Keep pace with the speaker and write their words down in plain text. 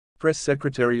Press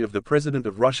secretary of the President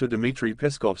of Russia Dmitry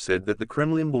Peskov said that the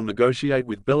Kremlin will negotiate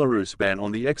with Belarus ban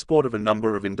on the export of a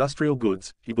number of industrial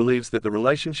goods. He believes that the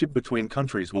relationship between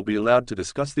countries will be allowed to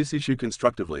discuss this issue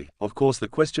constructively. Of course, the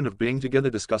question of being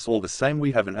together discuss all the same.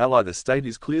 We have an ally. The state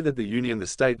is clear that the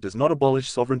state does not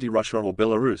abolish sovereignty Russia or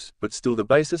Belarus, but still the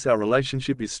basis our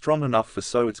relationship is strong enough for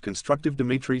so it's constructive.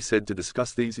 Dmitry said to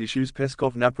discuss these issues.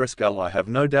 Peskov Napreskal, I have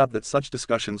no doubt that such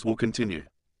discussions will continue.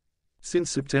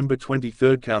 Since September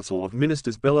 23, Council of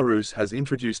Ministers Belarus has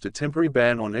introduced a temporary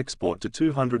ban on export to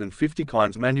 250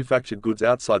 kinds manufactured goods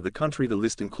outside the country. The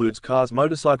list includes cars,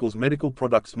 motorcycles, medical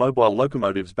products, mobile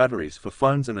locomotives, batteries for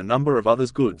phones and a number of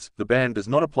others goods. The ban does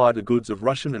not apply to goods of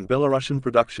Russian and Belarusian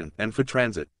production and for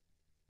transit.